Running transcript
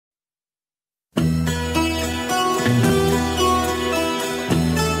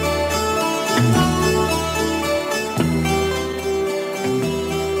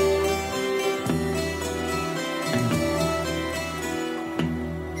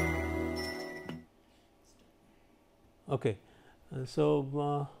Okay.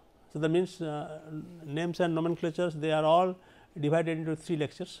 So that means names and nomenclatures, they are all divided into 3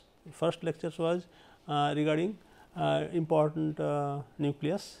 lectures. First lectures was regarding important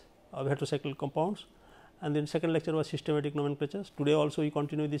nucleus of heterocyclic compounds, and then second lecture was systematic nomenclatures. Today also we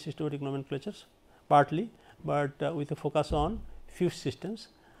continue the systematic nomenclatures partly, but with a focus on fused systems,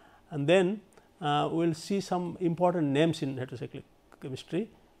 and then we will see some important names in heterocyclic chemistry.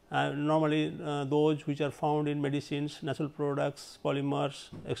 Normally those which are found in medicines, natural products, polymers,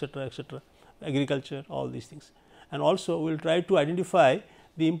 etc., agriculture, all these things. And also we will try to identify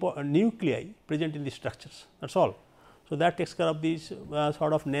the nuclei present in the structures, that is all. So, that takes care of these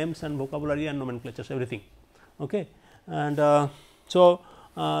sort of names and vocabulary and nomenclatures, everything. Okay. And so,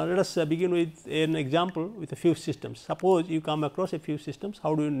 let us begin with an example with a fused systems. Suppose you come across a fused systems,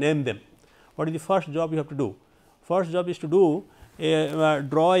 how do you name them? What is the first job you have to do? First job is to do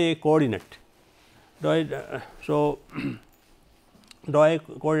draw a coordinate. So, draw a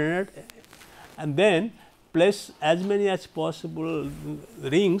coordinate and then place as many as possible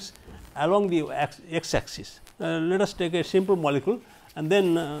rings along the x axis. Let us take a simple molecule, and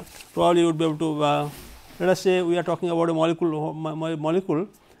then probably you would be able to let us say we are talking about a molecule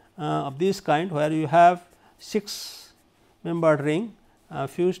of this kind, where you have 6 membered ring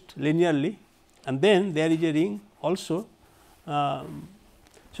fused linearly, and then there is a ring also. So,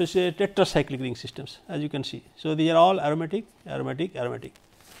 it is a tetracyclic ring systems, as you can see. So, these are all aromatic, aromatic, aromatic.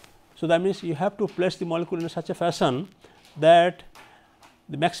 So, that means you have to place the molecule in such a fashion that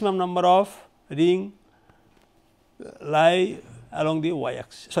the maximum number of ring lie along the y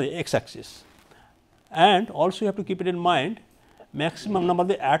axis, sorry, x axis, and also you have to keep it in mind maximum number of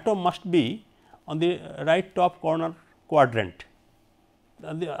the atom must be on the right top corner quadrant.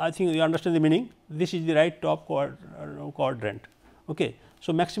 I think you understand the meaning. This is the right top quadrant. Okay.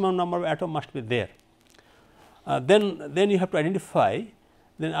 So, maximum number of atom must be there. Then you have to identify.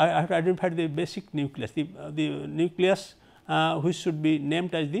 Then I have to identify the basic nucleus, the nucleus which should be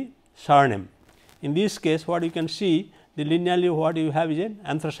named as the surname. In this case, what you can see, the linearly what you have is an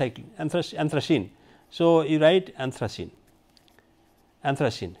anthracene. So, you write anthracene.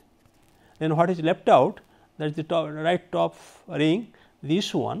 Then what is left out, that is the right top ring,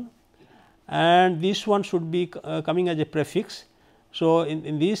 this one, and this one should be coming as a prefix. So,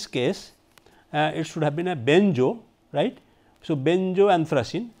 in this case it should have been a benzo, right. So, benzo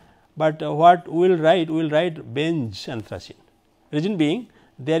anthracene, but what we will write benz anthracene. Reason being,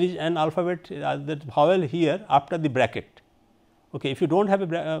 there is an alphabet that vowel here after the bracket. Okay. If you do not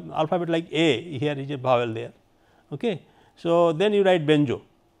have a alphabet like A, here is a vowel there. Okay. So, then you write benzo,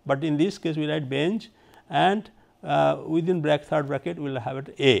 but in this case we write benz, and within third bracket we will have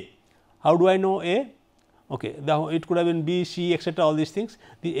it A. How do I know A? Okay. It could have been B, C, etc., all these things.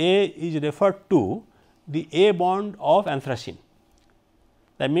 The A is referred to the A bond of anthracene.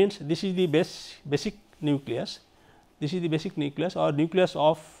 That means, this is the basic nucleus, this is the basic nucleus or nucleus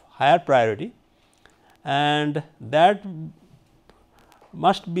of higher priority, and that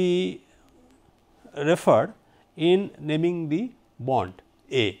must be referred in naming the bond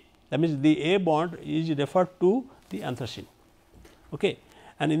A. That means, the A bond is referred to the anthracene. Okay.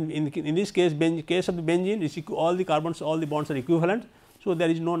 And in this case, case of the benzene, is all the carbons, all the bonds are equivalent. So, there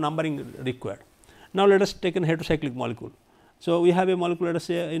is no numbering required. Now, let us take a heterocyclic molecule. So, we have a molecule, let us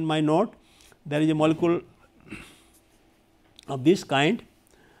say in my note there is a molecule of this kind.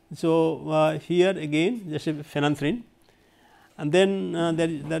 So, here again just a phenanthrene, and then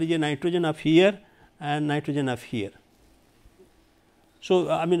there is a nitrogen up here and nitrogen up here. So,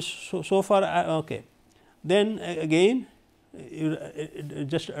 I mean so far okay. Then again you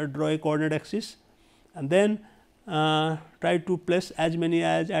just draw a coordinate axis, and then try to place as many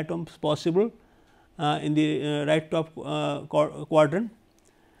as atoms possible in the right top quadrant,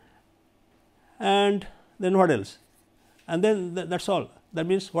 and then what else, and then that is all. That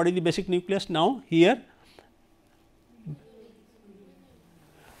means, what is the basic nucleus now here?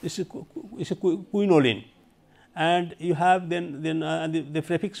 This is quinoline, and you have then the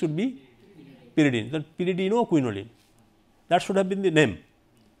prefix should be pyridine, the pyridinoquinoline. That should have been the name,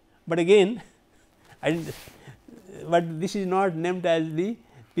 but again but this is not named as the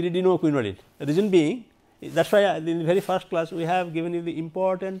pyridinoquinoline. The reason being, that is why in the very first class we have given you the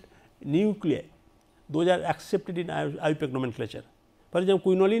important nuclei, those are accepted in IUPAC nomenclature. For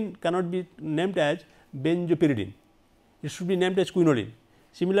example, quinoline cannot be named as benzopyridine, it should be named as quinoline.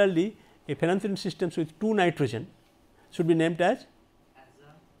 Similarly, a phenanthrene systems with 2 nitrogen should be named as,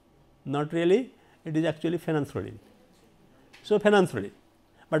 not really, it is actually phenanthroline. So, phenanthroline,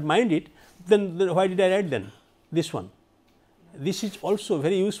 but mind it, then why did I write then this one? This is also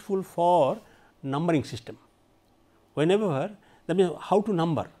very useful for numbering system. whenever, that means how to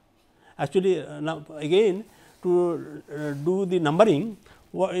number. Actually, now again to do the numbering,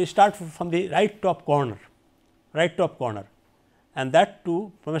 you start from the right top corner, and that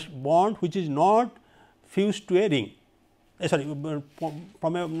too from a bond which is not fused to a ring,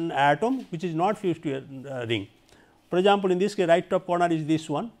 from an atom which is not fused to a ring. For example, in this case right top corner is this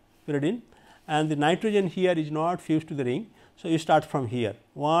one pyridine, and the nitrogen here is not fused to the ring. So, you start from here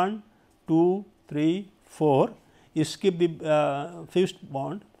 1, 2, 3, 4, you skip the fused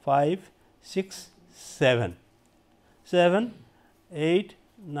bond 5, 6, 7, 8,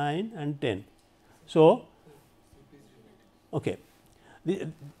 9 and 10. So, okay.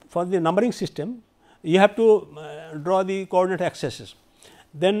 For the numbering system, you have to draw the coordinate axes,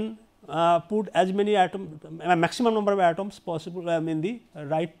 then put as many atoms, maximum number of atoms possible in the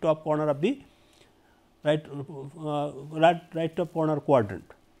right top corner of the right top corner quadrant.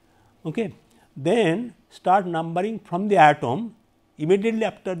 Okay. Then start numbering from the atom immediately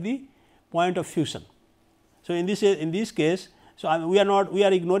after the point of fusion. So, in this case, so we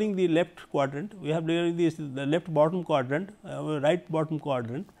are ignoring the left quadrant, we have the left bottom quadrant, right bottom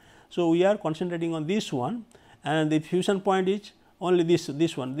quadrant. So, we are concentrating on this one, and the fusion point is only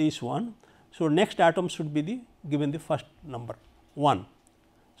this one. So, next atom should be given the first number 1.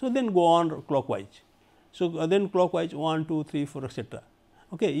 So, then go on clockwise. So, then clockwise 1, 2, 3, 4 etc.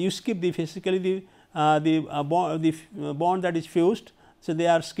 Okay. You skip the basically the bond that is fused. So, they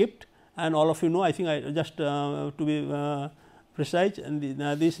are skipped, and all of you know, I think I just to be precise, and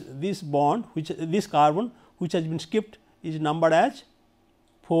this bond this carbon which has been skipped is numbered as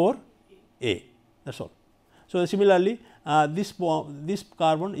 4A, that is all. So, similarly, this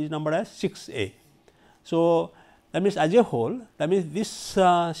carbon is numbered as 6A. So, that means as a whole, that means this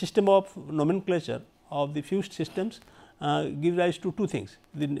system of nomenclature of the fused systems gives rise to two things,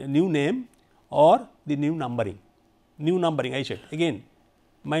 the new name or the new numbering. New numbering, I said again,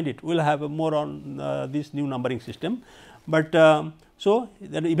 mind it, we will have more on this new numbering system, but so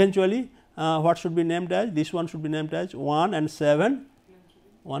then eventually what should be named as, this one should be named as 1 and 7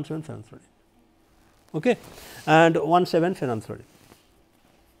 phenanthroline, okay, and 1, 7 phenanthroline.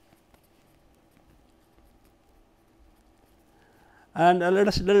 And let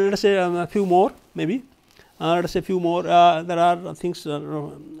us say a few more, maybe let us say few more, there are things,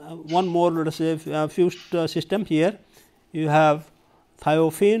 one more, let us say fused system here. You have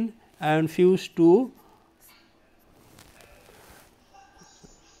thiophene and fused to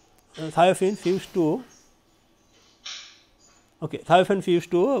thiophene fused to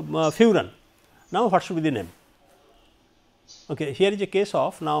furan. Now, what should be the name? Okay, here is a case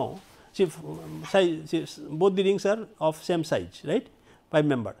of, now see both the rings are of same size, right, 5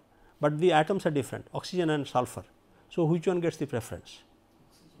 membered, but the atoms are different, oxygen and sulfur. So, which one gets the preference?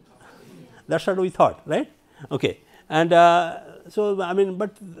 That is what we thought, right. Okay. And so, I mean,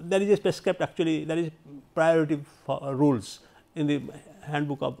 but there is a prescribed, actually there is priority rules in the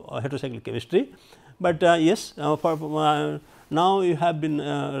handbook of heterocyclic chemistry, but yes, for now you have been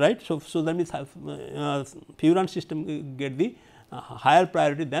right. So, that means furan system get the higher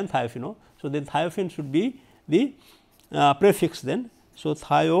priority than thiophene. So, then thiophene should be the prefix then. So,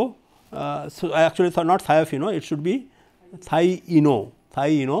 so actually not thiophene, it should be thieno,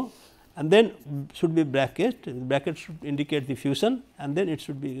 and then should be bracket should indicate the fusion, and then it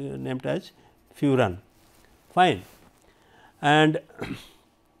should be named as furan, fine. And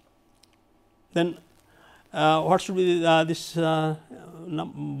then what should be this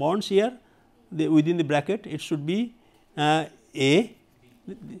bonds here, within the bracket it should be A,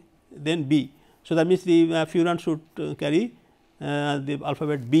 then B. So, that means the furan should carry the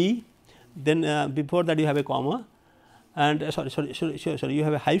alphabet B, then before that you have a comma, and sorry you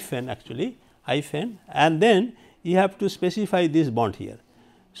have a hyphen, actually hyphen, and then you have to specify this bond here.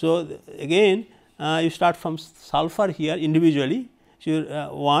 So, again you start from sulfur here individually,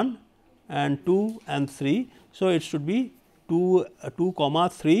 so 1 and 2 and 3. So, it should be 2,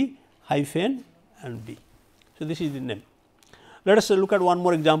 3 hyphen and B. So, this is the name. Let us look at one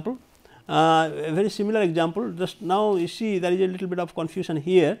more example, a very similar example. Just now you see there is a little bit of confusion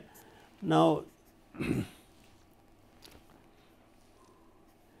here. Now,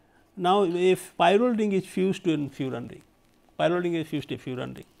 if pyrrole ring is fused to a furan ring,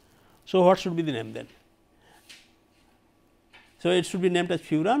 so what should be the name then? So, it should be named as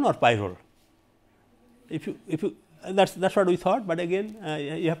furan or pyrrole. If you that's what we thought, but again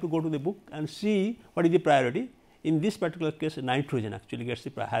you have to go to the book and see what is the priority. In this particular case, nitrogen actually gets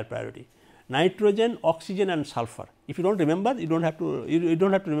the higher priority. Nitrogen, oxygen and sulfur. If you don't remember, you don't have to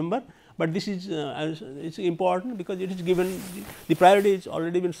remember, but this is it's important because it is given, the priority is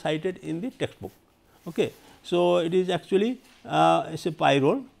already been cited in the textbook. Okay. So, it is actually it is a pi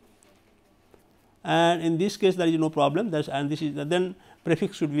roll, and in this case there is no problem, that is, and this is then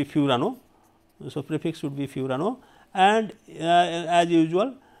prefix should be Furano. So, prefix should be Furano, and as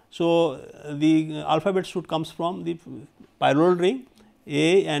usual. So, the alphabet should comes from the pi roll ring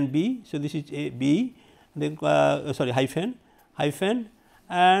A and B. So, this is A B, then sorry hyphen,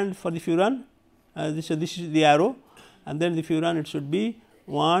 and for the Furan this is the arrow, and then the Furan it should be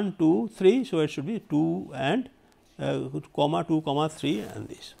 1 2 3. So, it should be 2 and comma 2 comma 3 and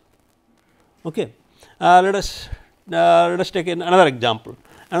this. Okay. Let us take another example.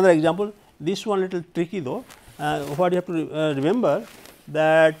 This one little tricky though. What you have to remember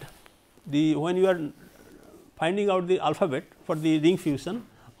that when you are finding out the alphabet for the ring fusion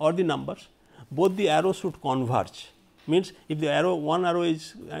or the numbers, both the arrows should converge. Means if the one arrow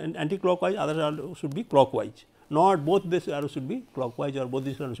is anti-clockwise, other arrow should be clockwise. Not both these arrows should be clockwise or both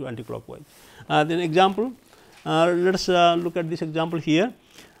these arrows should be anti-clockwise. Then example, let us look at this example here.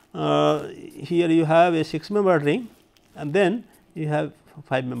 Here you have a 6-membered ring, and then you have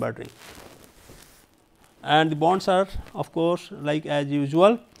 5-membered ring, and the bonds are of course like as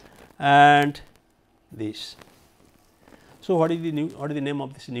usual, and this. So, what is the name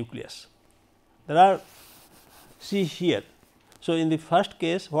of this nucleus? There are, see here. So, in the first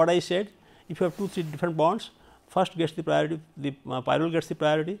case what I said, if you have 2-3 different bonds, first gets the priority, the pyrrole gets the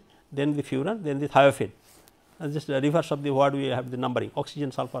priority, then the furan, then the thiophene. Just the reverse of the what we have the numbering,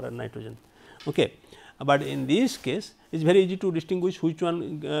 oxygen, sulfur and nitrogen. Okay. But in this case it is very easy to distinguish which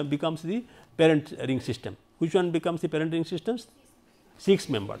one becomes the parent ring system. Which one becomes the parent ring systems?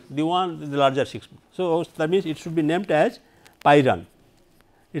 6-membered, the larger 6. So, that means it should be named as pyran.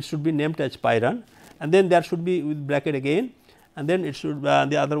 It should be named as pyran, and then there should be with bracket again, and then it should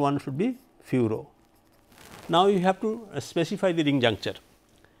the other one should be furo. Now, you have to specify the ring juncture.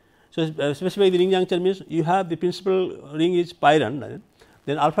 So, specify the ring juncture means you have the principal ring is pyran,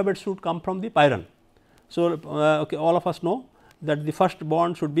 then alphabet should come from the pyran. So, okay, all of us know that the first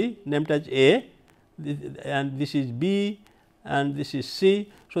bond should be named as A, and this is B, and this is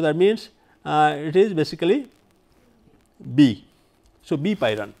C. So, that means it is basically B. So, B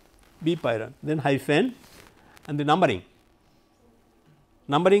pyran, then hyphen, and the numbering.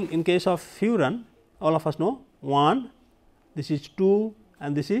 Numbering in case of furan, all of us know 1, this is 2,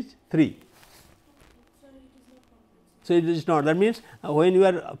 and this is 3. So, it is not, that means when you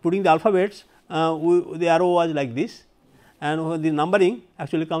are putting the alphabets, the arrow was like this, and the numbering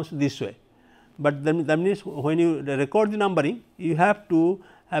actually comes this way. But that means when you record the numbering, you have to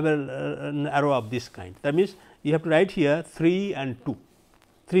have an arrow of this kind. That means you have to write here 3 and 2,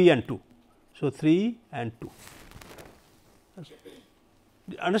 3 and 2. So, 3 and 2.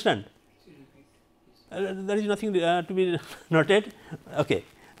 Understand? There is nothing to be noted. Okay.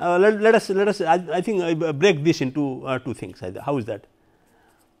 Let us I think I break this into 2 things. How is that?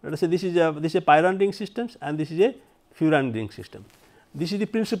 Let us say this is a pyran ring systems and this is a furan ring system. This is the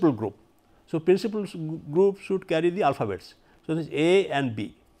principal group. So, principal group should carry the alphabets. So, this is A and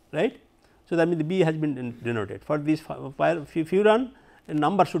B, right. So, that means the B has been denoted. For this furan, a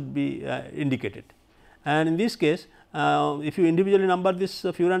number should be indicated, and in this case if you individually number this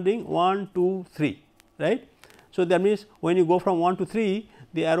furan ring 1, 2, 3, right. So, that means when you go from 1 to 3,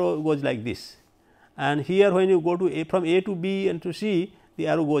 the arrow goes like this, and here when you go to from A to B and to C, the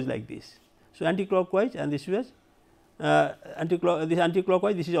arrow goes like this. So, anti-clockwise, and this was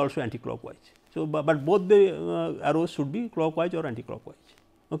anti-clockwise, this is also anti-clockwise. So, but both the arrows should be clockwise or anti-clockwise.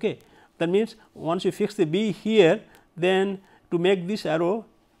 Okay. That means, once you fix the B here, then to make this arrow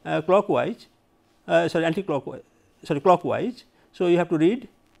clockwise, anti-clockwise, clockwise. So, you have to read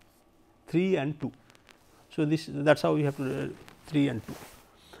 3 and 2. So, that is how you have to read 3 and 2.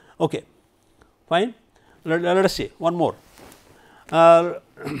 Okay. Fine. Let us say one more.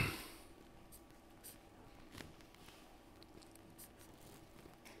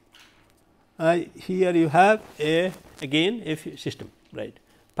 Here you have again a system, right,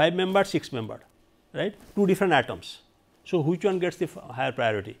 5-membered, 6-membered, right, 2 different atoms. So, which one gets the higher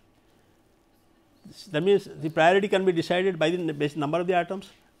priority? That means, the priority can be decided by the base number of the atoms,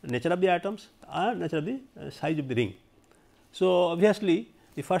 nature of the atoms, or nature of the size of the ring. So, obviously,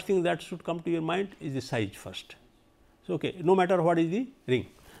 the first thing that should come to your mind is the size first. So, okay, no matter what is the ring.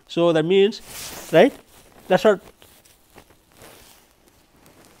 So, that means, right, that is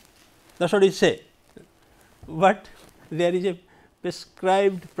what it say, but there is a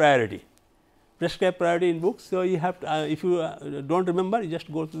prescribed priority in books. So, you have to if you do not remember, you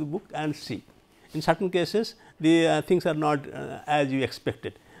just go to the book and see. In certain cases, the things are not as you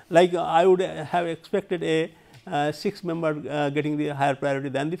expected. Like I would have expected a 6-membered getting the higher priority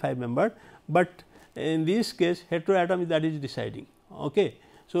than the 5-membered, but in this case heteroatom that is deciding. Okay.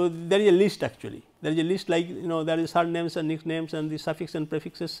 So, there is a list actually, there is a list like there is surnames and nicknames and the suffix and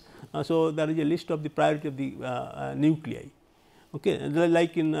prefixes. So, there is a list of the priority of the nuclei. Okay.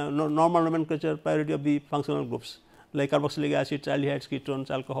 Like in normal nomenclature, priority of the functional groups like carboxylic acids, aldehydes,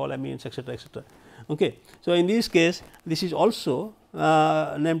 ketones, alcohol, amines, etc., etc. Okay. So, in this case this is also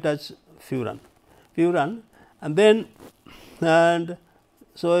named as furan, and then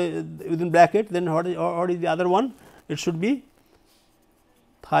so within bracket then what is the other one? It should be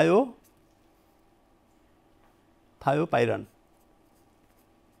thiopyran.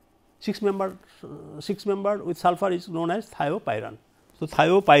 6 member with sulfur is known as thiopyran. So,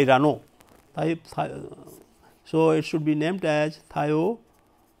 thiopyrano. So, it should be named as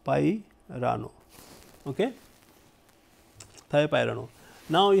thiopyrano. Okay. Thiopyrano.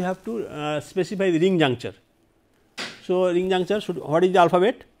 Now, you have to specify the ring juncture. So, ring juncture should, what is the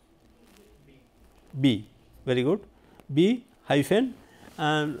alphabet? B. Very good. B hyphen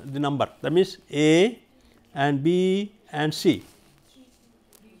and the number, that means A and B and C.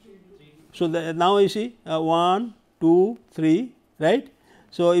 So, now you see 1, 2, 3, right.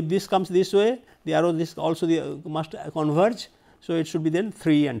 So, if this comes this way, the arrow this also must converge. So, it should be then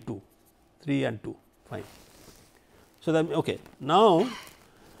 3 and 2, fine. So, that okay. Now,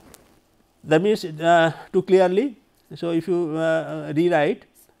 that means to clearly. So, if you rewrite,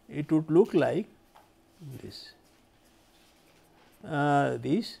 it would look like this.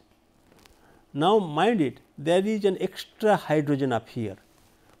 Now, mind it, there is an extra hydrogen up here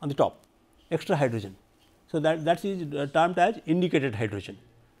on the top, extra hydrogen. So, that is termed as indicated hydrogen.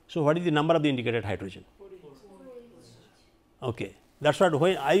 So, what is the number of the indicated hydrogen? Okay. That is what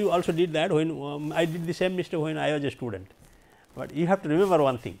when I also did that, when I did the same mistake when I was a student. But you have to remember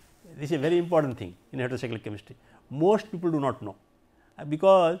one thing, this is a very important thing in heterocyclic chemistry. Most people do not know,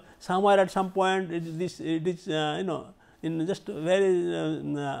 because somewhere at some point it is in just very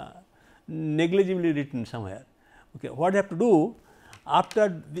negligibly written somewhere. Okay. What you have to do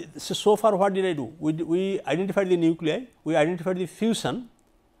after so far what did I do? We identified the nuclei, we identified the fusion,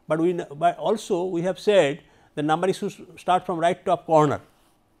 but also we have said the numbering should start from right top corner,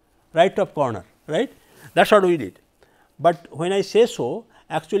 right. That is what we did. But when I say so,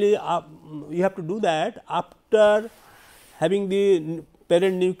 actually you have to do that after having the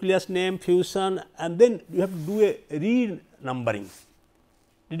parent nucleus name, fusion, and then you have to do a re-numbering.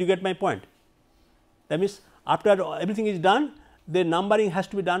 Did you get my point? That means, after everything is done, the numbering has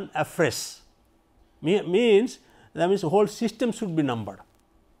to be done afresh. Means that means whole system should be numbered.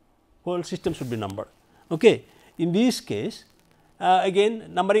 Okay. In this case,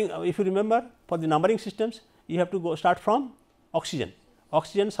 again numbering, if you remember, for the numbering systems, you have to start from oxygen,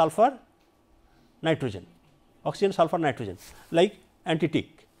 sulfur, nitrogen, like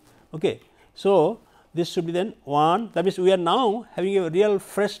anti-tick. Okay. So, this should be then 1, that means we are now having a real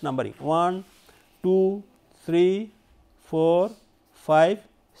fresh numbering 1, 2, 3, 4, 5,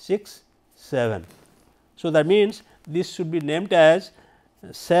 6, 7. So, that means this should be named as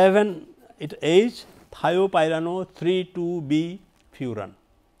 7 H thiopyrano 3,2-B furan.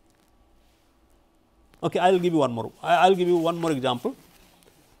 Okay, I will give you one more. I will give you one more example.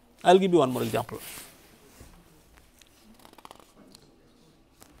 I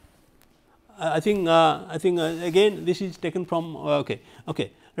think again this is taken from okay.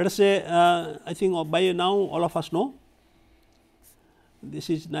 Let us say I think by now all of us know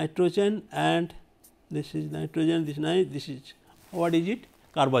this is nitrogen and this is nitrogen, this is what is it?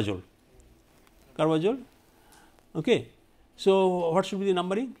 Carbazole. Okay. So, what should be the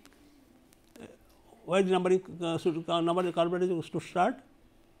numbering? Where the numbering should number the carbon to start?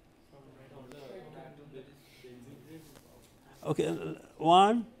 Okay,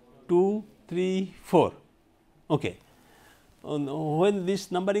 1, 2, 3, 4. Okay. When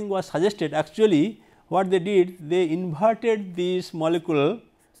this numbering was suggested, actually what they did, they inverted this molecule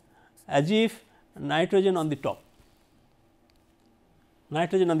as if nitrogen on the top.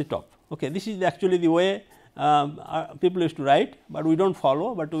 Okay. This is actually the way people used to write, but we do not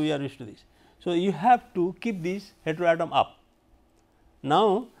follow, but we are used to this. So, you have to keep this heteroatom up.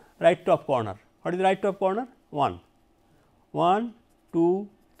 Now, right top corner. What is the right top corner? 1, 2,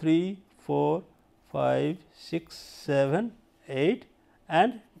 3, 4, 5, 6, 7, 8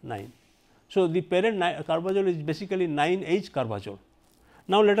 and 9. So, the parent carbazole is basically 9H carbazole.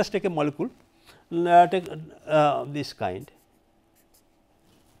 Now, let us take a molecule, take this kind.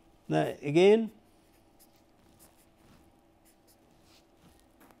 Now, again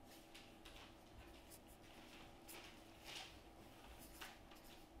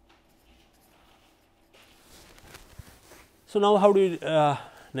so, now how do you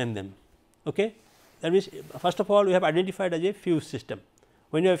name them? Okay. that means first of all we have identified as a fused system.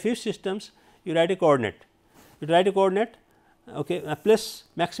 When you have fused systems, you write a coordinate, okay, plus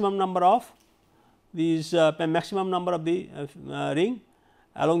maximum number of these maximum number of the ring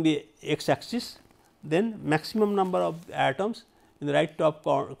along the x axis, then maximum number of atoms in the right top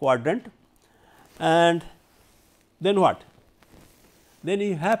quadrant, and then what? Then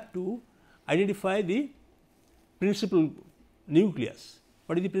you have to identify the principal nucleus.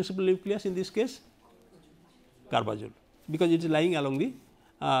 What is the principal nucleus in this case? Carbazole, because it is lying along the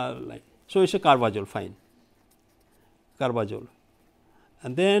line. So, it is a carbazole, fine, carbazole,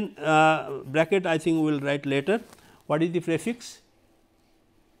 and then bracket I think we will write later. What is the prefix?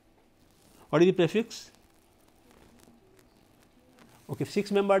 What is the prefix? Okay,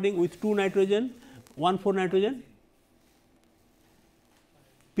 6 membered ring with 2 nitrogen, 1 4 nitrogen,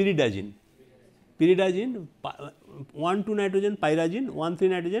 pyridazine, 1 2 nitrogen pyrazine, 1 3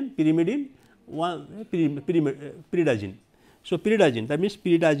 nitrogen pyrimidine, 1 pyridazine. So, pyridazine, that means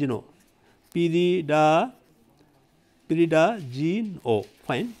pyridazino, pyridazino,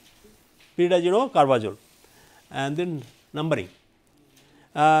 fine, pyridazino carbazole, and then numbering.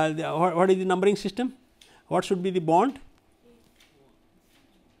 What is the numbering system? What should be the bond?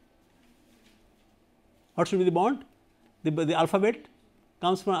 What should be the bond? The alphabet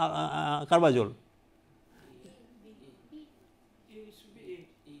comes from carbazole.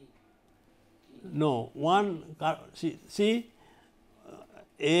 No, one C,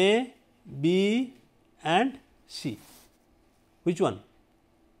 A, B and C. Which one?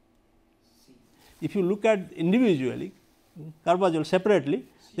 If you look at individually carbazole separately,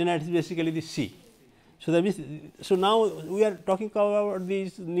 then it is basically the C. So, that means, so now we are talking about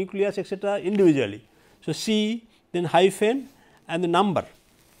these nucleus etc. individually. So, C, then hyphen and the number.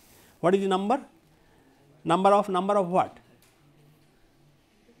 What is the number? Number of what?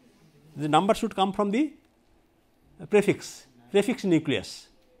 The number should come from the prefix nucleus.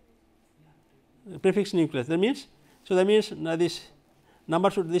 That means, so that means this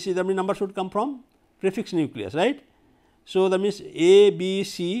number should come from prefix nucleus, right. So, that means A, B,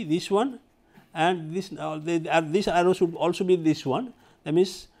 C, this one, and this this arrow should also be this one. That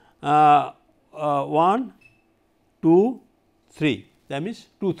means 1, 2, 3. That means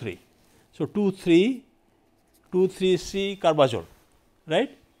 2, 3. So, 2, 3 C carbazole,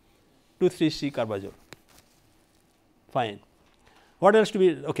 right. 2, 3 C carbazole, fine. What else to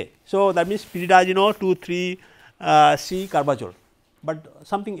be? Okay. So, that means pyridazino 2, 3 C carbazole, but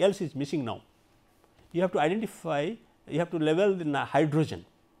something else is missing now. You have to identify, you have to label the hydrogen.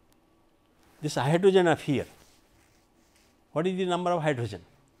 This hydrogen of here, what is the number of hydrogen?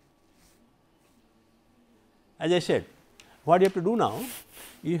 As I said, what you have to do now,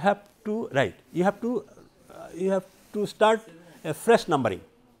 you have to write, you have to start a fresh numbering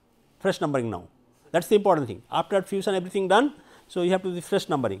now. That is the important thing. After fusion everything done, so you have to do the fresh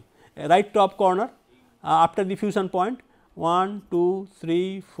numbering. Right top corner after the fusion point 1, 2,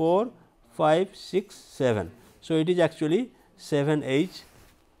 3, 4, 5, 6, 7. So, it is actually 7H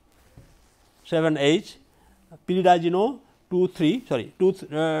pyridazino 2, 3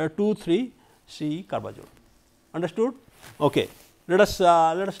 C carbazole. Understood? Okay. Let us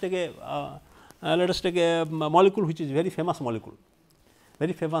take a molecule which is very famous molecule.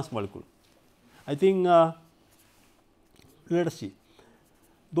 I think let us see.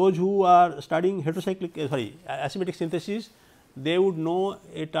 Those who are studying asymmetric synthesis, they would know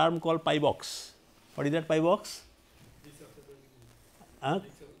a term called pi box. What is that pi box?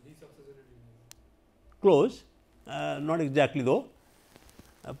 Close, not exactly though.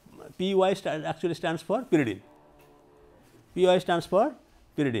 PY actually stands for pyridine.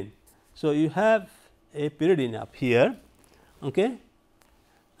 So, you have a pyridine up here, okay,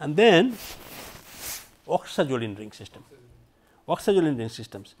 and then oxazoline ring system.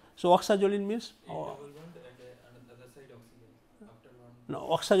 So, oxazoline means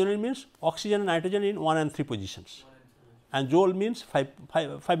oxazoline means oxygen and nitrogen in 1 and 3 positions, and zole means 5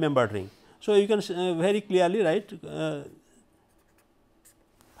 membered ring. So, you can very clearly write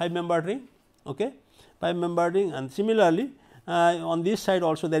 5 membered ring, okay, 5 membered ring, and similarly on this side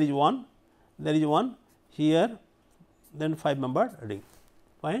also there is one here, then 5 membered ring,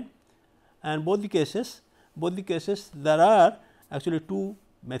 fine. And both the cases there are actually 2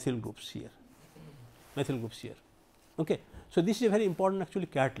 methyl groups here. Okay. So, this is a very important actually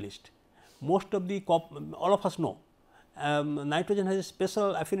catalyst. Most of the all of us know nitrogen has a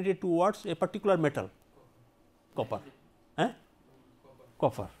special affinity towards a particular metal, copper.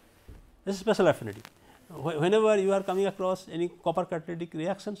 Copper. This is special affinity. Whenever you are coming across any copper catalytic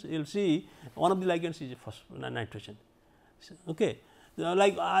reactions, you will see one of the ligands is nitrogen. Okay.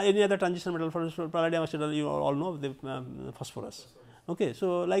 like any other transition metal, for example, palladium acetal, you all know the phosphorus. Okay.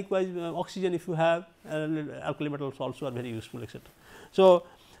 So, likewise oxygen, if you have alkali metals also are very useful, etc. So,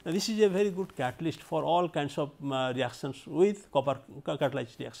 this is a very good catalyst for all kinds of reactions with copper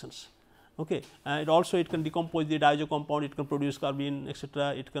catalyzed reactions. Okay. It also it can decompose the diazo compound, it can produce carbene,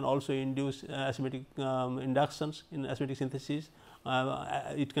 etc. It can also induce asymmetric inductions in asymmetric synthesis.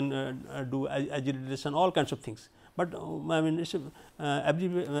 It can do agitation, all kinds of things, but I mean it is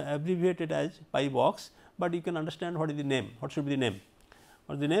abbreviated as pi box, but you can understand what is the name, what should be the name,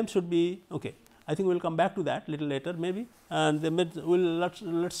 or the name should be okay. I think we will come back to that little later maybe, and then we will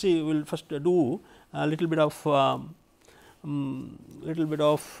let's see, we will first do a little bit of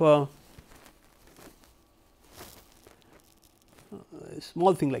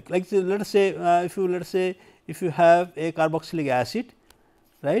small thing like let us say if you have a carboxylic acid,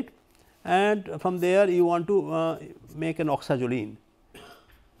 right, and from there you want to make an oxazolene. It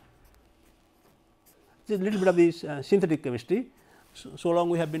is a little bit of this synthetic chemistry. So long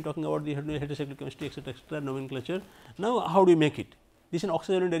we have been talking about the heterocyclic chemistry, etc., nomenclature. Now, how do you make it? This is an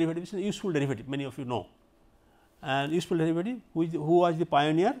oxazolene derivative, this is a useful derivative, many of you know, and useful derivative who was the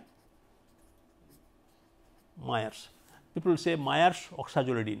pioneer? Myers. People say Myers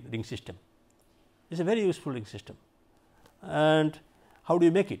oxazolidine ring system. It is a very useful ring system. And how do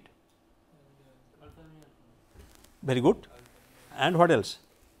you make it? Very good. And what else?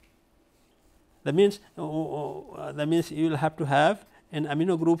 That means you will have to have an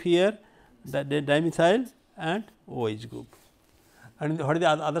amino group here, the dimethyl and OH group. And what is the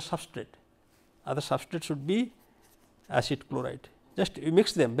other substrate? Other substrate should be acid chloride. Just you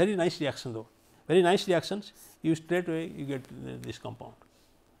mix them, very nice reaction though, very nice reactions, you straight away you get this compound.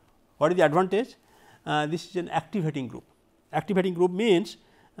 What is the advantage? This is an activating group. Activating group means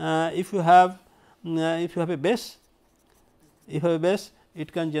if you have a base,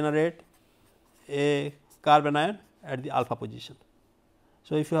 it can generate a carbon ion at the alpha position.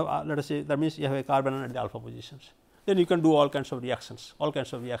 So, if you have let us say, that means you have a carbon ion at the alpha positions, then you can do all kinds of reactions,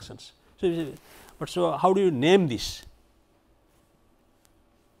 So, but so how do you name this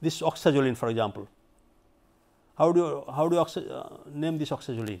oxazolene, for example? How do you name this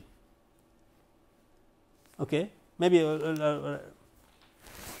oxazolene? Okay, maybe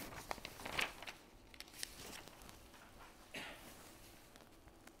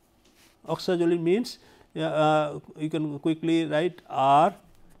oxazolene means you can quickly write R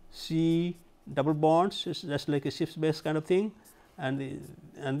C double bonds, it's just like a ship's base kind of thing, and it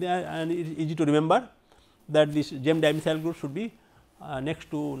is easy to remember that this gem dimethyl group should be next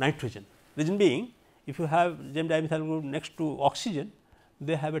to nitrogen. Reason being, if you have gem dimethyl group next to oxygen,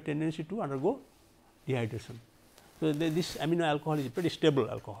 they have a tendency to undergo dehydration. So, this amino alcohol is a pretty stable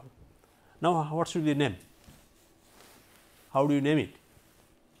alcohol. Now, what should be the name? How do you name it?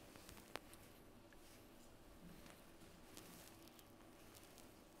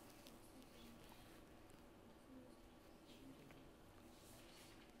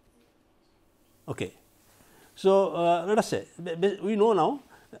 Okay. So, let us say we know now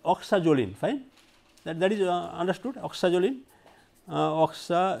oxazolene, fine, that is understood, oxazolene,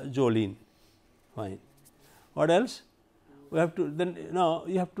 fine. What else? We have to then now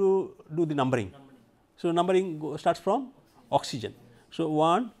you have to do the numbering. So, numbering starts from oxygen. So,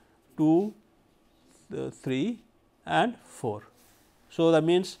 1, 2, 3 and 4. So, that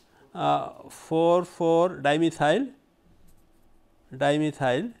means 4 dimethyl,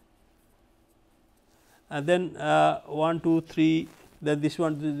 and then 1, 2, 3, then this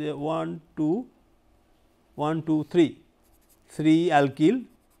one 1, 2, 3 alkyl,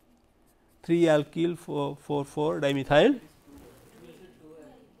 4 dimethyl,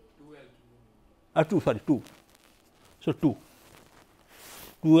 2. So, 2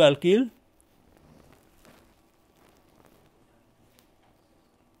 alkyl,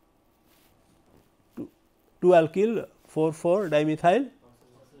 4 dimethyl,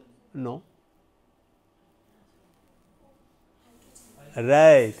 no,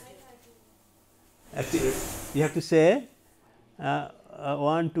 right. Actually, you have to say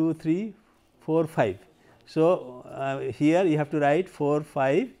 1, 2, 3, 4, 5. So, here you have to write 4,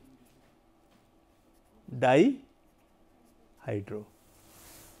 5 dihydro.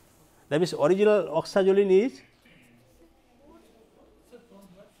 That means, original oxazolene is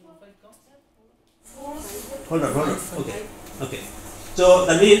hold on. Okay. So,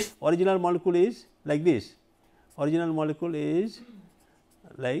 that means original molecule is like this. Original molecule is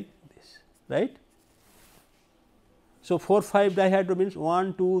like this, right. So, 4, 5 dihydro means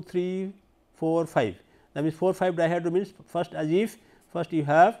 1, 2, 3, 4, 5. That means 4, 5 dihydro means first as if first you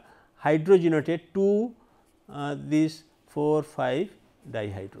have hydrogenated 2 this 4, 5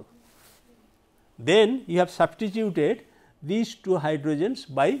 dihydro. Then you have substituted these two hydrogens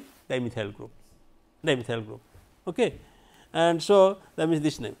by dimethyl group, okay. And so that means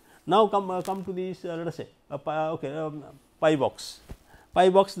this name. Now come to this let us say pi box.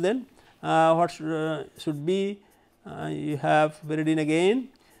 Then what should be you have pyridine again,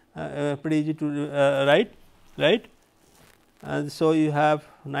 pretty easy to write, right. And so you have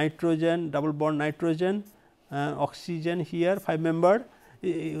nitrogen, double bond nitrogen, oxygen here 5 membered.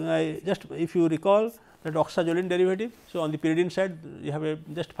 Just if you recall that oxazolene derivative. So, on the pyridine side you have a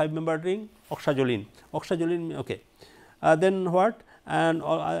just 5 membered ring oxazolene, okay. Then what, and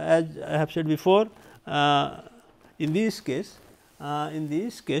as I have said before, in this case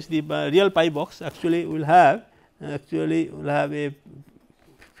the real pi box actually will have a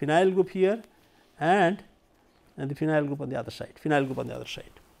phenyl group here and the phenyl group on the other side,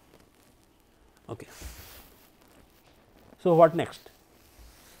 okay. So, what next?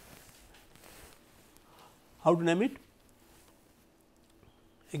 How to name it?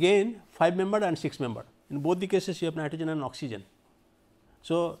 Again 5 membered and 6 membered. In both the cases you have nitrogen and oxygen.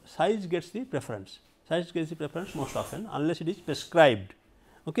 So, size gets the preference, most often unless it is prescribed,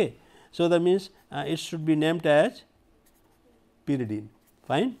 okay. So, that means it should be named as pyridine,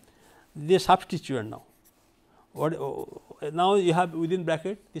 fine. The substituent now, what now you have within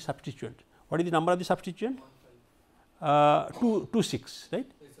bracket the substituent. What is the number of the substituent? 26,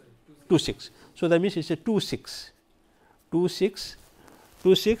 right, 26. So, that means it is a 26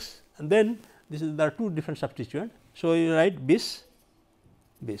 and then this is there are 2 different substituents. So, you write bis,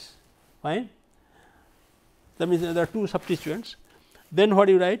 fine. That means there are 2 substituents. Then what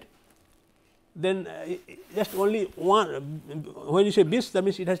you write? Then just only one, when you say bis, that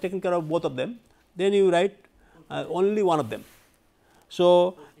means it has taken care of both of them. Then you write only one of them.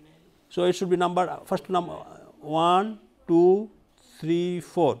 So, it should be numbered first number 1, 2, 3,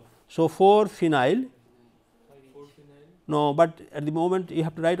 4. So, 4 phenyl, no, but at the moment you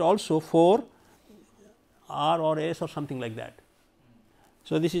have to write also 4 R or S or something like that.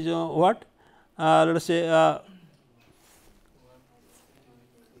 So, this is what let us say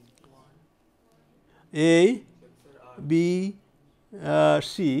A, B,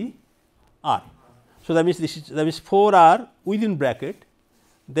 C, R. So, that means 4 R within bracket,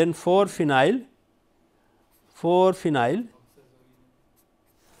 then 4 phenyl, 4 phenyl,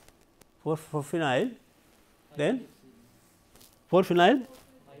 then 4 phenyl,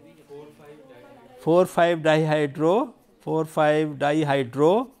 4 5 dihydro, 4 5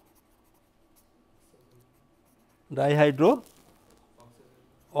 dihydro,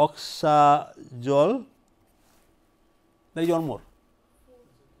 oxazole. There is one more.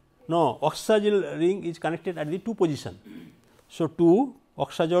 No, oxazole ring is connected at the 2 position. So, 2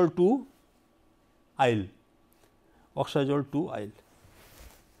 oxazole 2 yl,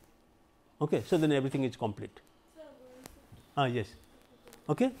 okay. So, then everything is complete. Yes,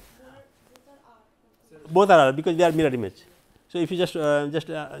 okay. Both are R because they are mirror image. So, if you just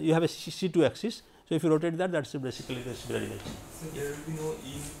you have a C2 axis. So, if you rotate that, that is basically this mirror image. So, there will be no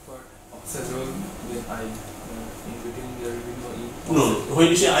E for oxazole with I. In between there will be no E. No, when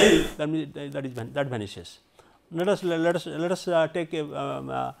you say I, that means that vanishes. Let us take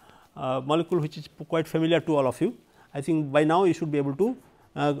a molecule which is quite familiar to all of you. I think by now you should be able to.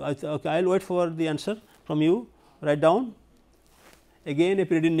 Okay, I will wait for the answer from you. Write down again a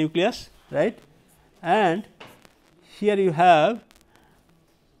pyridine nucleus, right, and here you have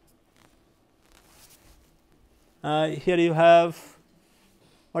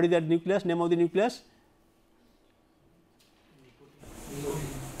what is that nucleus, name of the nucleus?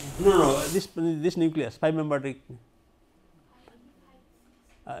 No, this nucleus 5 membered. It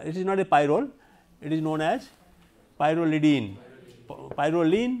is not a pyrrole, it is known as pyrrolidine,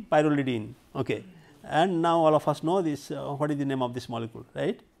 okay. And now all of us know this what is the name of this molecule,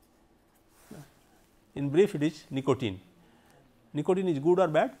 right. In brief, it is nicotine. Nicotine is good or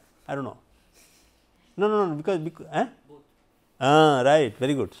bad? I do not know. No, because right,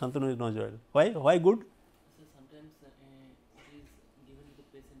 very good. Santanu knows well. Why good? So, sometimes it is given to the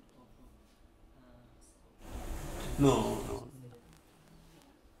patient of No.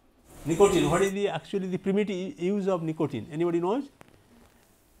 Nicotine, what is actually the primitive use of nicotine? Anybody knows?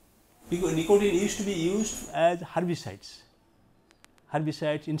 Because nicotine used to be used as herbicides,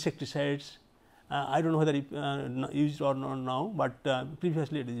 insecticides. I don't know whether it used or not now, but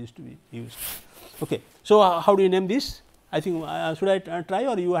previously it used to be used. Okay. So, how do you name this? I think should I try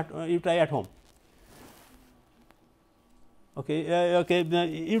or you try at home? Okay,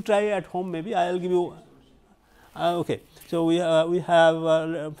 you try at home maybe. I will give you. Okay. So, we have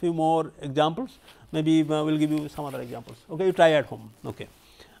a few more examples. maybe we will give you some other examples. Okay, you try at home. Okay.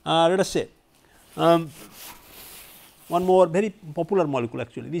 Let us say one more very popular molecule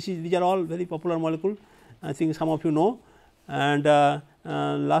actually. These are all very popular molecule. I think some of you know, and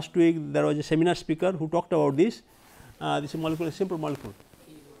last week there was a seminar speaker who talked about this. This molecule is a simple molecule.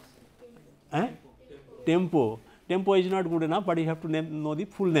 Tempo. Tempo is not good enough, but you have to know the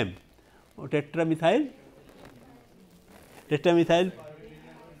full name. Tetramethyl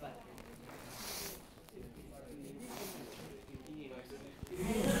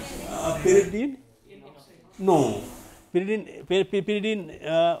pyridine. No, pyridine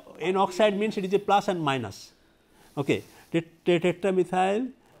N oxide means it is a plus and minus. Okay,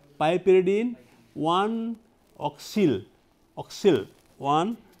 tetramethyl pyridine 1 oxyl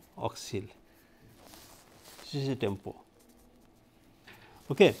 1 oxyl. This is a tempo.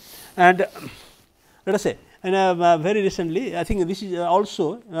 Okay, and let us say, and very recently, I think this is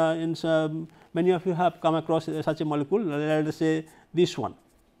also in many of you have come across such a molecule. Let us say this one.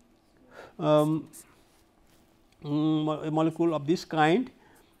 A molecule of this kind,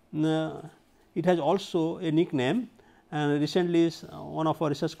 it has also a nickname, and recently one of our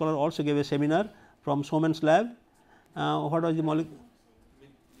research scholars also gave a seminar from Soman's lab. What was the molecule?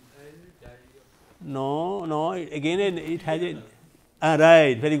 No, again it has a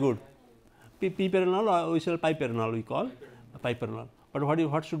right, very good. Piperenol, or we shall piperenol, we call piperenol. But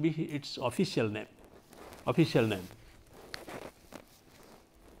what should be its official name? Official name.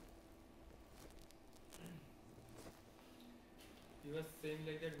 You were saying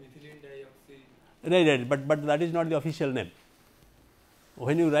like that methylene dioxide. Right, but that is not the official name.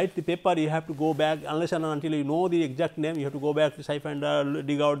 When you write the paper, you have to go back, unless and until you know the exact name, you have to go back to Scifinder,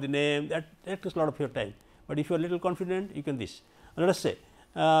 dig out the name. That takes a lot of your time. But if you are little confident, you can this. Let us say,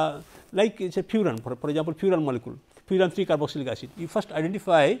 like it is a furan, for example, furan molecule, furan 3 carboxylic acid. You first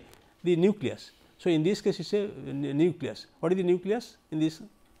identify the nucleus. So in this case, it is a nucleus. What is the nucleus in this?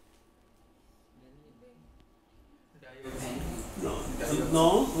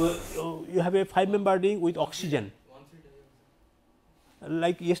 No, you have a 5-member ring with oxygen.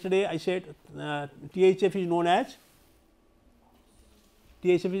 Like yesterday I said, THF is known as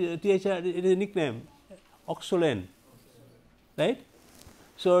THF is a nickname, oxolane, right.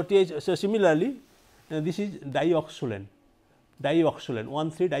 So similarly, this is dioxolane,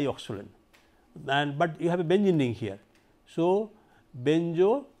 1,3-dioxolane, and but you have a benzene ring here. So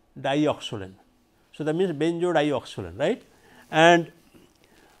benzo-dioxolane. So that means benzo-dioxolane, right. And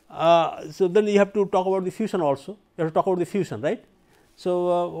so then you have to talk about the fusion also. You have to talk about the fusion, right.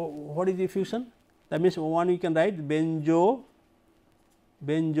 So what is the fusion? That means one you can write benzo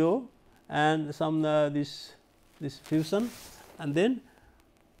and some this fusion, and then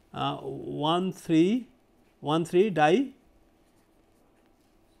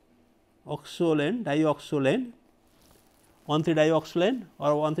 1,3-dioxolane, dioxolane, 1,3-dioxolane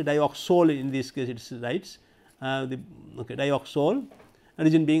or 1,3-dioxole in this case it is writes dioxole.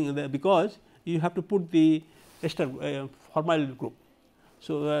 Reason being because you have to put the ester formyl group.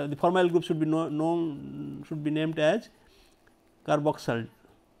 So the formyl group should be should be named as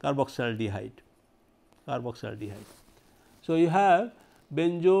carboxylaldehyde. So you have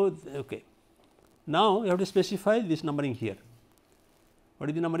benzo. Okay. Now you have to specify this numbering here. What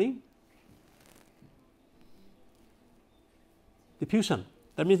is the numbering? The fusion.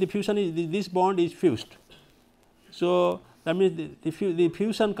 That means the fusion is this bond is fused. So that means the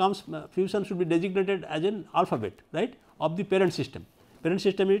fusion fusion should be designated as an alphabet, right, of the parent system. Parent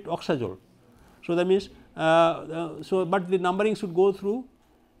system is oxazole. So that means but the numbering should go through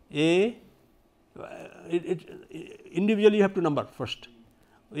individually you have to number first.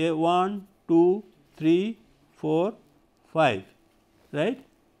 1, 2, 3, 4, 5, right.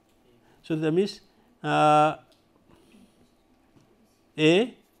 So that means A,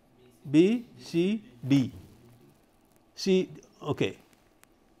 B, C, D. C, okay.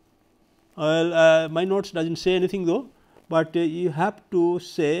 Well, my notes doesn't say anything though, but you have to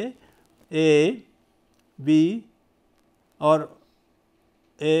say A, B or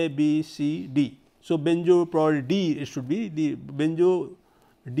A, B, C, D. So benzo probably D it should be the benzo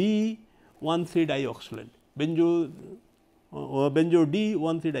D 1,3-dioxolane, benzo D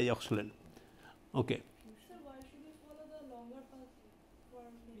 1,3-dioxolane. Okay. Sir, why should we follow the longer path for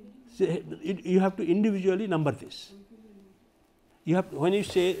So you have to individually number this. You have when you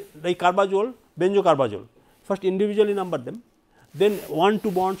say like carbazole, benzocarbazole, first individually number them, then 1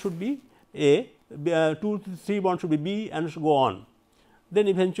 2 bond should be A, 2 to 3 bond should be B, and go on. Then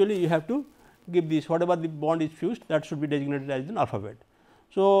eventually you have to give this whatever the bond is fused, that should be designated as an alphabet.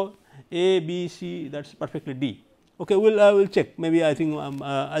 So A, B, C, that is perfectly D. Okay, we'll check. Maybe I think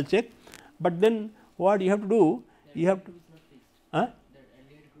I'll check. But then what you have to do, you have to, Group is not fixed. huh? That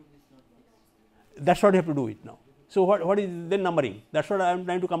aldehyde group is not fixed. That is what you have to do it now. So, what is then numbering, that is what I am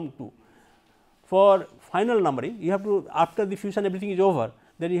trying to come to. For final numbering, you have to, after the fusion everything is over,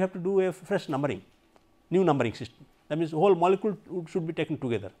 then you have to do a fresh numbering, new numbering system. That means, whole molecule should be taken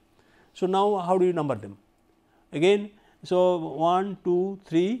together. So, now how do you number them? Again, so 1, 2,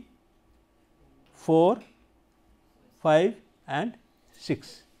 3, 4, 5 and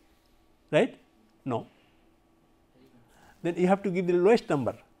 6, right? No. Then you have to give the lowest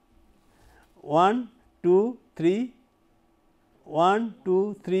number, 1, 2, 3, 1,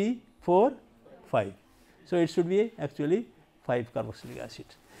 2, 3, 4, 5. So, it should be actually 5 carboxylic acid.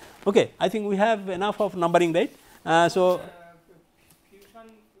 Okay, I think we have enough of numbering, right? So, fusion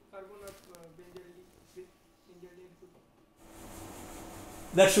carbon of benzene with benzene group.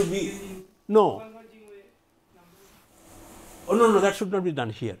 that should be no. Converging way number. Oh no, that should not be done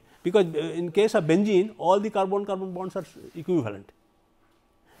here, because in case of benzene, all the carbon-carbon bonds are equivalent.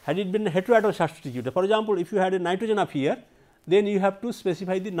 Had it been a heteroatom substitute, for example, if you had a nitrogen up here, then you have to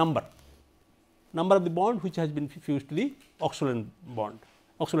specify the number of the bond which has been fused to the oxygen bond,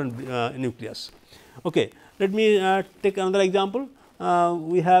 oxygen nucleus. Okay, let me take another example.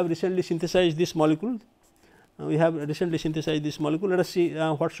 We have recently synthesized this molecule. Let us see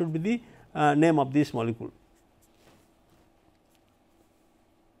what should be the name of this molecule.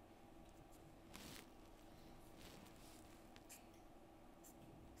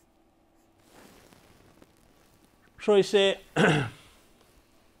 So, it is a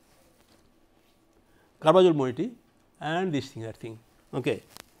carbazole moiety and this thing, that thing. Okay.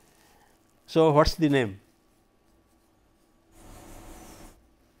 So, what is the name?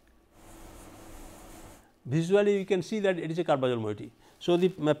 Visually you can see that it is a carbazole moiety. So, the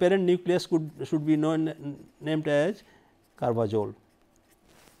parent nucleus should be named as carbazole,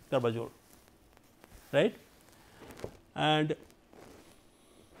 right? And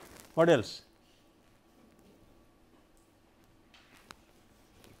what else?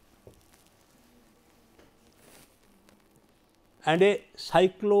 And a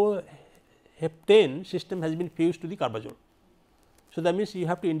cycloheptane system has been fused to the carbazole. So, that means you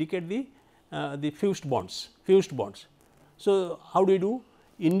have to indicate the fused bonds. So, how do you do?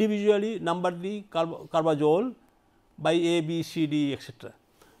 Individually number the carbazole by A, B, C, D, etc.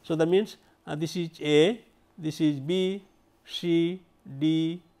 So, that means this is A, this is B, C,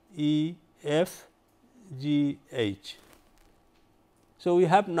 D, E, F, G, H. So, we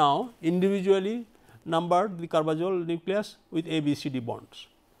have now individually numbered the carbazole nucleus with A, B, C, D bonds.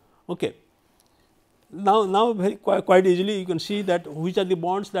 Okay. Now quite easily you can see that which are the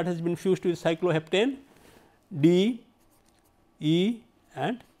bonds that has been fused with cycloheptane, D, E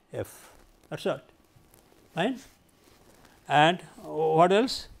and F, that is what, fine. And what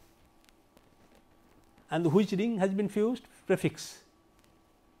else? And which ring has been fused? Prefix.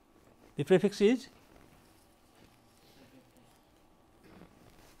 The prefix is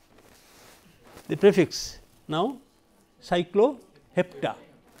the prefix now cyclohepta.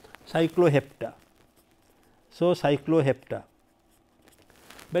 So, cyclohepta,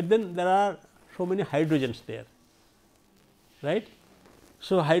 but then there are so many hydrogens there, right.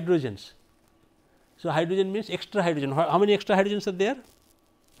 So, hydrogens. So, hydrogen means extra hydrogen. How many extra hydrogens are there?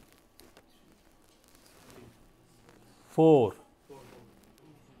 4.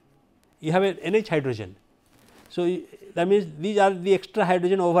 You have an NH hydrogen. So, that means these are the extra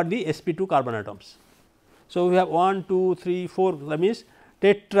hydrogen over the sp2 carbon atoms. So, we have 1, 2, 3, 4, that means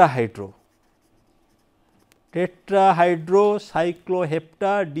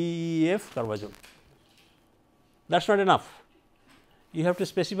tetrahydrocyclohepta DEF carbazole. That is not enough. You have to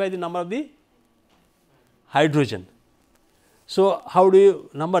specify the number of the hydrogen. So, how do you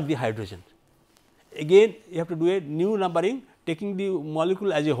number the hydrogen? Again you have to do a new numbering, taking the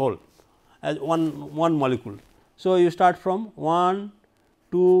molecule as a whole, as one molecule. So, you start from 1,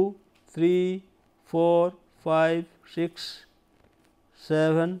 2, 3, 4, 5, 6,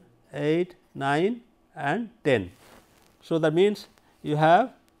 7, 8, 9 and 10. So, that means you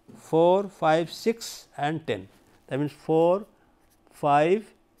have 4, 5, 6 and 10, that means 4,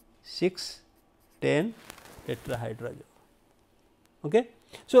 5, 6, 10 tetrahydrazole. Okay.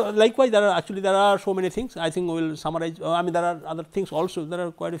 So, likewise there are so many things. I think we will summarize. I mean there are other things also, there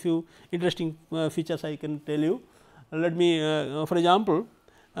are quite a few interesting features I can tell you. Let me for example,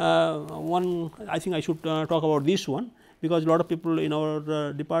 one I think I should talk about this one, because a lot of people in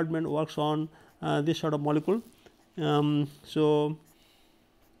our department works on this sort of molecule. So,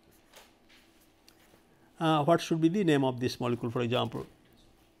 what should be the name of this molecule, for example?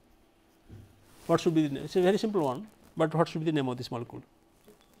 What should be the name? It is a very simple one, but what should be the name of this molecule?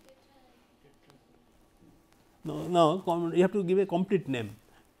 no, you have to give a complete name.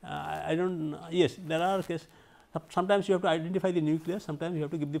 I do not, yes, there are cases, sometimes you have to identify the nucleus, sometimes you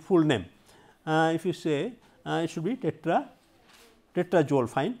have to give the full name. If you say it should be tetrajoule,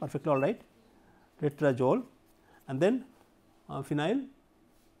 fine, perfectly all right, tetrajoule, and then phenyl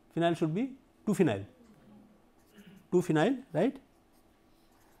should be 2-phenyl, right,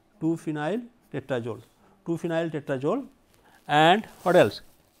 2-phenyl tetrajoule, and what else?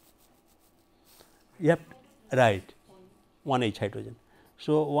 Yep, right, 1H hydrogen.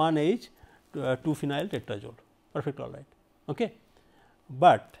 So, 1H 2-phenyl tetrajoule, perfect, all right. Okay.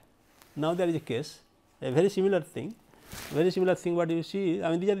 But now there is a case, a very similar thing what you see,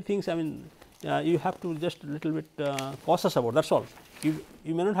 I mean these are the things, I mean you have to just little bit cautious about, that is all. You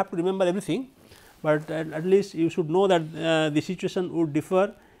may not have to remember everything, but at least you should know that the situation would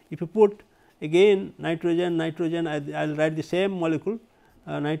differ if you put again nitrogen, I will write the same molecule,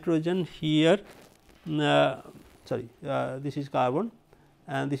 nitrogen here, sorry, this is carbon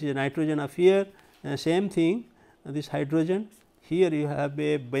and this is nitrogen up here, same thing, this hydrogen, here you have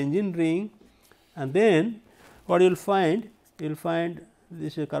a benzene ring, and then what you will find? You will find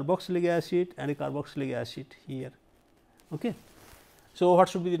this is carboxylic acid and a carboxylic acid here. Okay. So, what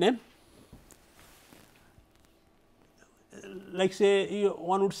should be the name? Like say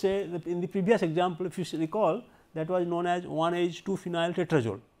one would say that in the previous example, if you recall, that was known as 1H 2-phenyl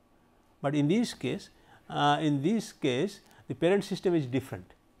tetrajoule, but in this case the parent system is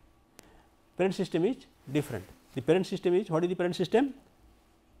different. The parent system is, what is the parent system?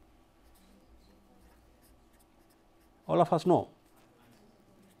 All of us know,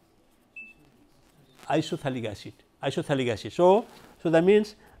 isothalic acid. So, that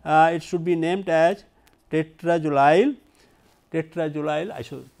means it should be named as tetrajoyl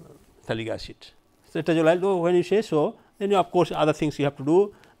isothalic acid. Tetrajoyl, though when you say so, then you of course, other things you have to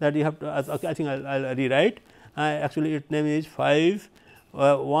do, that you have to, okay, I think I will rewrite, actually its name is 1H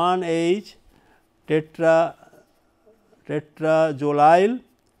tetrajoyl,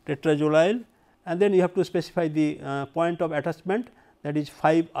 and then you have to specify the point of attachment, that is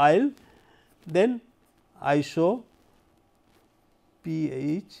 5-yl, then iso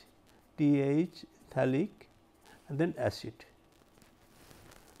pH TH phthalic, and then acid.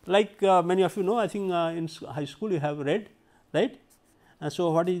 Like many of you know, I think in high school you have read, right. And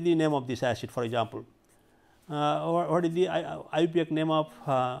so, what is the name of this acid, for example? What is the IUPAC name of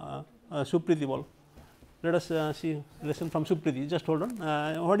Supriti? Bol? Let us see lesson from Supriti. Just hold on.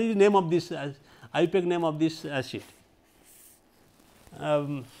 What is the name of this IUPAC name of this acid?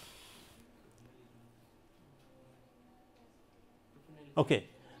 Okay.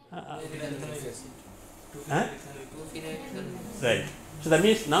 Right. So, that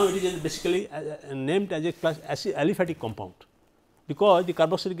means now it is basically named as a class aliphatic compound, because the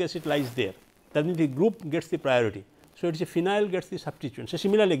carboxylic acid lies there, that means the group gets the priority. So, it is a phenyl gets the substituent. So,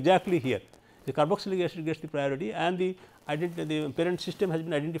 similarly exactly here the carboxylic acid gets the priority and the parent system has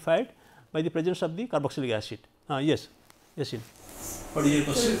been identified by the presence of the carboxylic acid. Yes, yes. What is your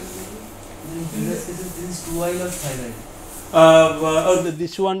question? This is 2-yl of thyroid.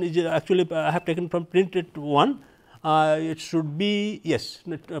 This one is actually I have taken from printed one. It should be, yes,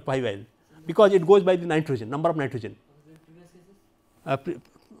 5-yl, because it goes by the nitrogen, number of nitrogen.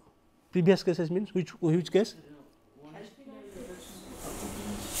 Previous cases means which case?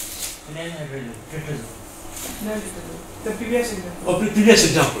 The previous example. Oh, previous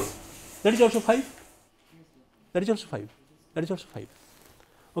example. That is also 5. That is also 5. That is also 5.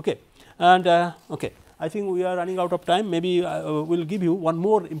 Okay. And okay, I think we are running out of time. Maybe we will give you one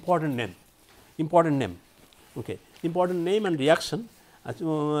more important name. Okay. Important name and reaction.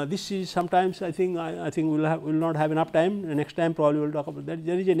 This is sometimes I think we will not have enough time. Next time probably we will talk about that.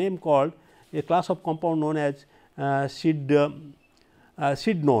 There is a name called a class of compound known as sidnones.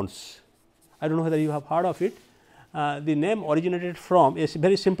 I do not know whether you have heard of it. The name originated from a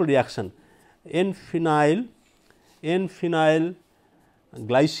very simple reaction, N-phenyl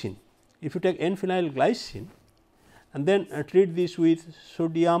glycine. If you take N-phenyl glycine and then treat this with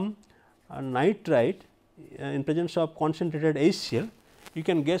sodium nitrite in presence of concentrated HCl, you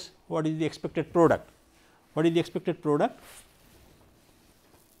can guess what is the expected product. What is the expected product?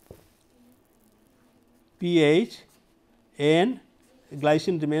 pH, N,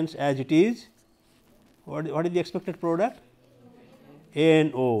 glycine remains as it is. What is the expected product?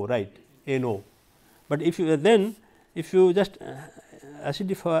 NO, right, NO. But if you just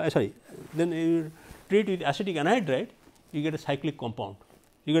acidify, then you treat with acetic anhydride, you get a cyclic compound.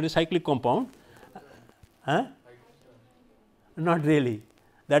 Not really.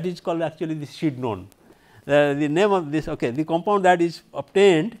 That is called actually the sidnone. The name of this, okay, the compound that is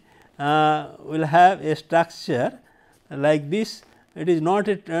obtained will have a structure like this. It is not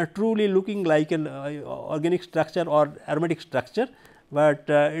a truly looking like an organic structure or aromatic structure, but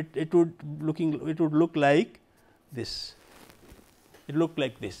it would look like this. It look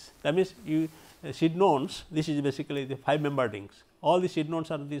like this. That means, you seed nodes, this is basically the 5 member rings. All the seed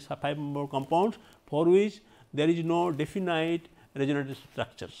nodes are these 5 member compounds, for which there is no definite regenerative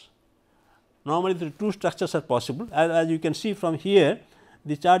structures. Normally, the 2 structures are possible, as you can see from here,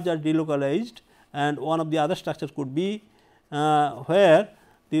 the charge are delocalized, and one of the other structures could be where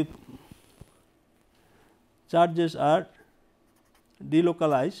the charges are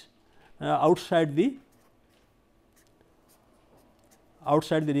delocalized outside the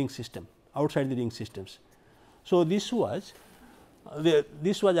ring system, outside the ring systems. So, this was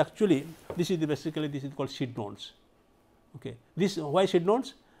actually, this is basically this is called seed nodes. Okay. This why seed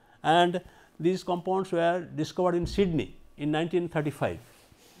nodes, and these compounds were discovered in Sydney in 1935,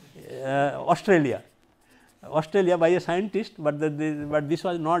 Australia by a scientist, but this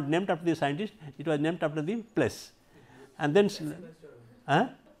was not named after the scientist, it was named after the place. And then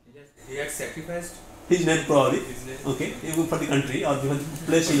he had sacrificed his name probably, his name. okay, even for the country or the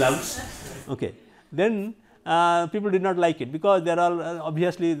place he loves. Okay. Then people did not like it, because there are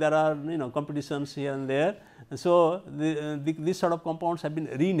obviously there are competitions here and there. And so, these sort of compounds have been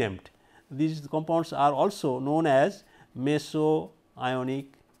renamed. These compounds are also known as meso-ionic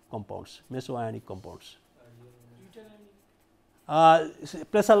compounds.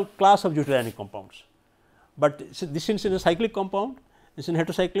 Special class of deuterionic compounds, but this is a cyclic compound, it is in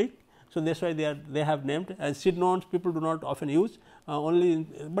heterocyclic. So, that is why they have named as seed nodes. People do not often use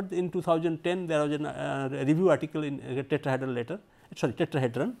but in 2010 there was a review article in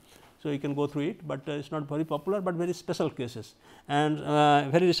tetrahedron. So, you can go through it, but it is not very popular, but very special cases. And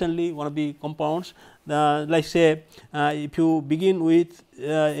very recently one of the compounds, like say if you begin with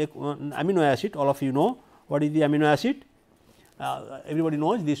amino acid, all of you know what is the amino acid, everybody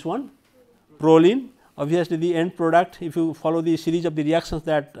knows this one, proline. Obviously, the end product, if you follow the series of the reactions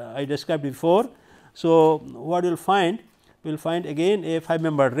that I described before. So, what you will find? We will find again a 5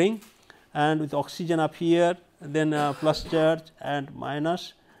 membered ring, and with oxygen up here, then plus charge and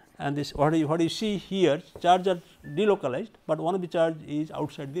minus, and this what you see here, charge are delocalized, but one of the charge is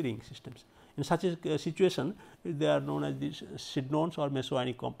outside the ring systems. In such a situation, they are known as these seed nodes or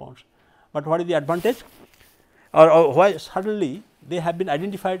meso-ionic compounds. But what is the advantage, or why suddenly they have been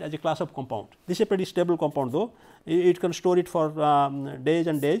identified as a class of compound? This is a pretty stable compound, though it can store it for days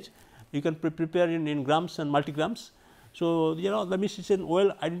and days. You can prepare in grams and multigrams. So, that means it is a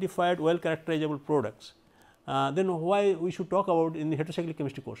well identified, well characterizable products. Then why we should talk about in the heterocyclic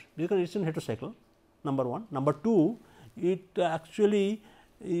chemistry course? Because it is in heterocycle, number 1. Number 2, it actually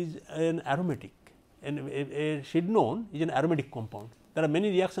is an aromatic, and a seed node is an aromatic compound. There are many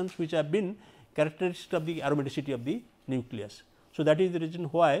reactions which have been characteristic of the aromaticity of the nucleus. So, that is the reason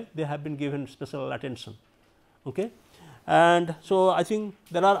why they have been given special attention. Okay. And so, I think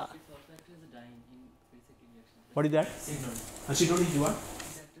there are, what is that? Seed node is what?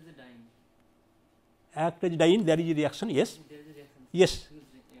 Act as dyne, there is a reaction, yes. Yes,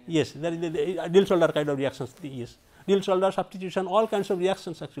 there is the Diels-Alder kind of reactions, yes. Diels-Alder substitution, all kinds of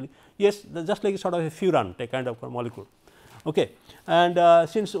reactions actually, yes, just like a sort of a furan kind of a molecule. Okay. And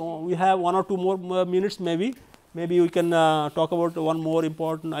since we have 1 or 2 more minutes, maybe we can talk about one more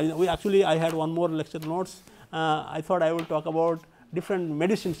important, I had one more lecture notes. I thought I will talk about different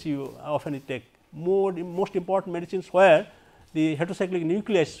medicines you often take, most important medicines where the heterocyclic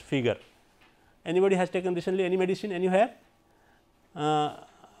nucleus figure. Anybody has taken recently any medicine anywhere?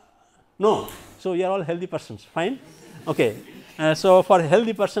 No. So, you are all healthy persons, fine. Okay. So, for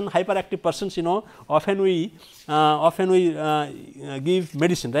healthy person, hyperactive persons, often we give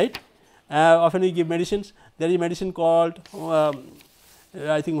medicine, right? Often we give medicines. There is a medicine called,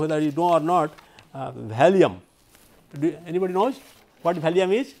 I think whether you know or not, Valium. Anybody knows what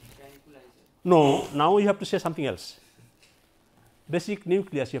Valium is? No. Now you have to say something else. Basic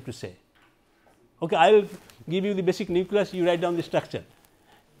nucleus you have to say. Okay, I will give you the basic nucleus, you write down the structure.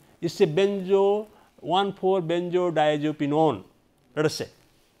 It is a 1,4-benzodiazepinone, let us say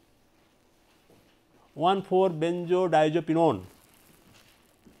 1,4-benzodiazepinone.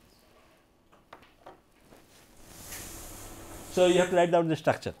 So, you have to write down the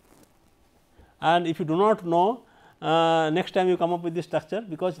structure, and if you do not know, next time you come up with this structure,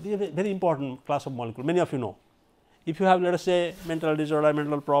 because it is a very important class of molecule, many of you know. If you have, let us say, mental disorder,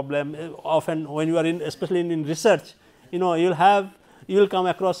 mental problem, often when you are in, especially in research, you will come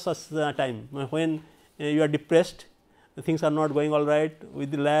across such time when you are depressed, things are not going all right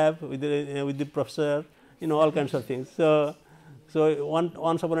with the lab, with the professor, all kinds of things. So, So,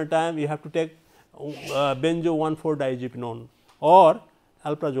 once upon a time you have to take benzo 1,4-diazepinone or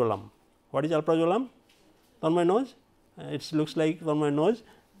alprazolam. What is alprazolam? On my nose, it looks like on my nose.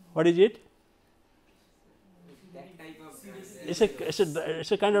 What is it?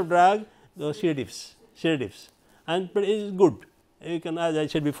 It's a kind of drug, the sedatives, and but it is good. You can, as I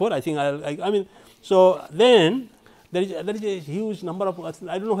said before, I think I mean, so then there is a huge number of,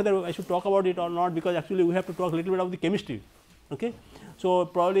 I don't know whether I should talk about it or not, because actually we have to talk a little bit of the chemistry. Okay. So,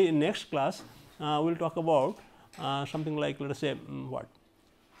 probably in next class we will talk about something like, let us say what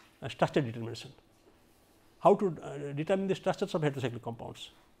structure determination, how to determine the structures of heterocyclic compounds.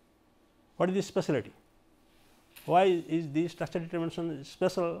 What is the specialty? Why is the structure determination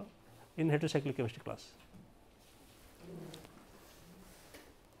special in heterocyclic chemistry class?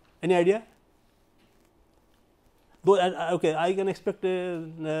 Any idea? Though, okay, I can expect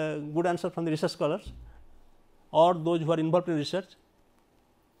a good answer from the research scholars or those who are involved in research.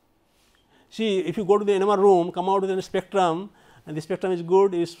 See, if you go to the NMR room, come out with a spectrum, and the spectrum is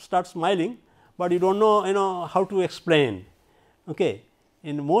good, you start smiling, but you don't know, how to explain. Okay.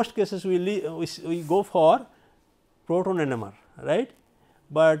 In most cases, we go for proton NMR, right?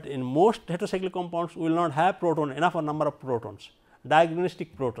 But in most heterocyclic compounds, we will not have enough number of protons,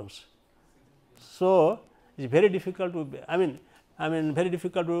 diagnostic protons. So, it is very difficult to, I mean very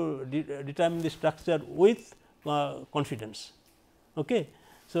difficult to determine the structure with confidence. Okay.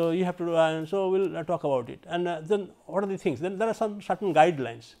 So, you have to do, and so we will talk about it, and then what are the things? Then there are some certain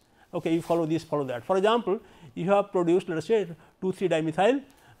guidelines. Okay, you follow this, follow that. For example, you have produced, let us say 2,3-dimethyl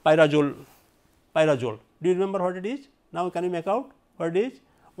pyrazole. Do you remember what it is? Now, can you make out what it is?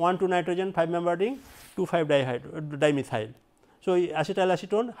 1,2 nitrogen, 5-membered ring, 2,5-dimethyl. So, acetyl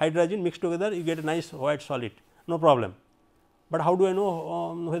acetone, hydrogen mixed together, you get a nice white solid, no problem. But how do I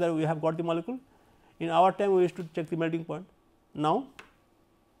know whether we have got the molecule? In our time, we used to check the melting point. Now,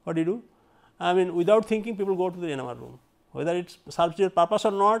 what do you do? I mean, without thinking, people go to the NMR room, whether it serves your purpose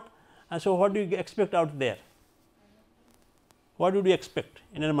or not. And so, what do you expect out there? What would you expect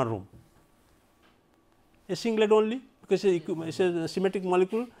in NMR room? A singlet only, because it is a symmetric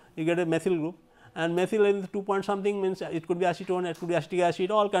molecule, you get a methyl group, and methyl in the 2 point something means it could be acetone, it could be acetic acid,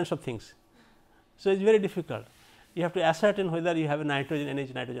 all kinds of things. So, it is very difficult. You have to ascertain whether you have a nitrogen,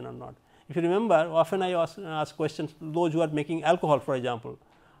 NH nitrogen or not. If you remember, often I ask questions, those who are making alcohol, for example,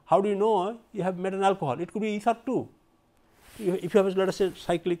 how do you know you have made an alcohol? It could be ether too. If you have, let us say,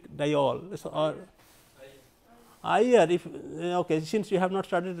 cyclic diol or IR, if okay, since you have not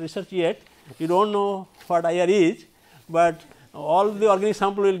started research yet, you do not know what IR is, but all the organic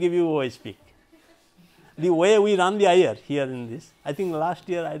sample will give you OH peak. The way we run the IR here in this, I think last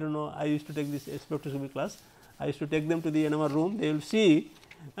year, I do not know, I used to take this spectroscopy class, I used to take them to the NMR room, they will see,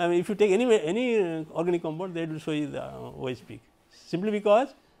 I mean, if you take any organic compound, they will show you the OH peak, simply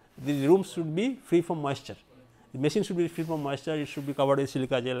because the room should be free from moisture. The machine should be free from moisture, it should be covered with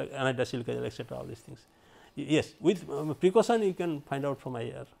silica gel, anhydrous silica gel, etc., all these things. Yes, with precaution you can find out from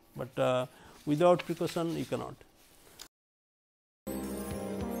IR, but without precaution you cannot.